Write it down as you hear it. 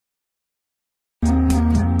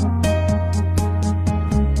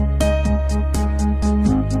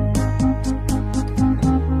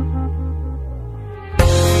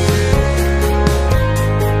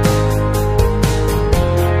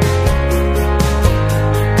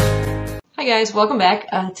guys, welcome back.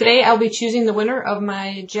 Today I'll be choosing the winner of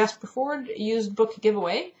my Jasper Fforde used book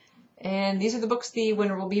giveaway, and these are the books the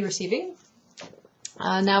winner will be receiving.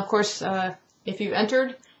 Now, of course, if you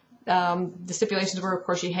entered, the stipulations were, of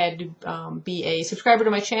course, you had to be a subscriber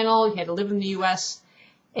to my channel, you had to live in the U.S.,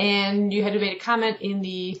 and you had to make a comment in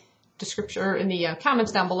the description or in the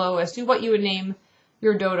comments down below as to what you would name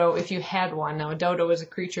your dodo if you had one. Now, a dodo is a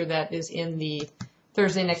creature that is in the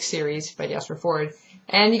Thursday Next series by Jasper Fforde.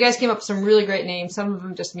 And you guys came up with some really great names. Some of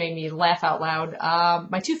them just made me laugh out loud.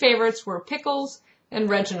 My two favorites were Pickles and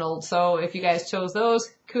Reginald. So if you guys chose those,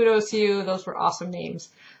 kudos to you. Those were awesome names.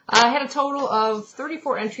 I had a total of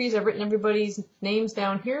 34 entries. I've written everybody's names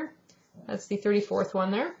down here. That's the 34th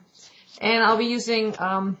one there. And I'll be using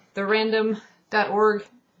the random.org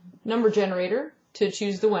number generator to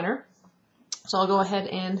choose the winner. So I'll go ahead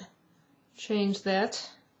and change that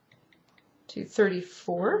to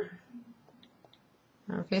 34.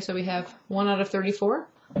 Okay, so we have 1 out of 34.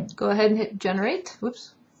 Go ahead and hit generate.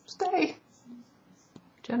 Whoops, stay.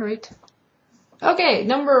 Generate. Okay,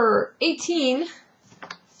 number 18.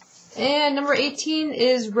 And number 18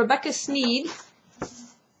 is Rebecca Sneed.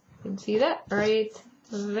 You can see that right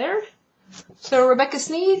there. So Rebecca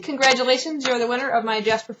Sneed, congratulations, you're the winner of my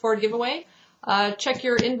Jasper Fforde giveaway. Check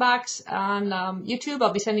your inbox on YouTube.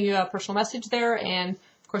 I'll be sending you a personal message there, and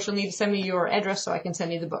of course you'll need to send me your address so I can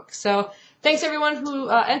send you the book. So thanks everyone who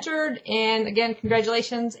entered, and again,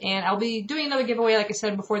 congratulations, and I'll be doing another giveaway, like I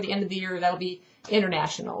said, before the end of the year. That'll be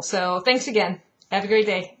international. So thanks again. Have a great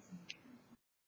day.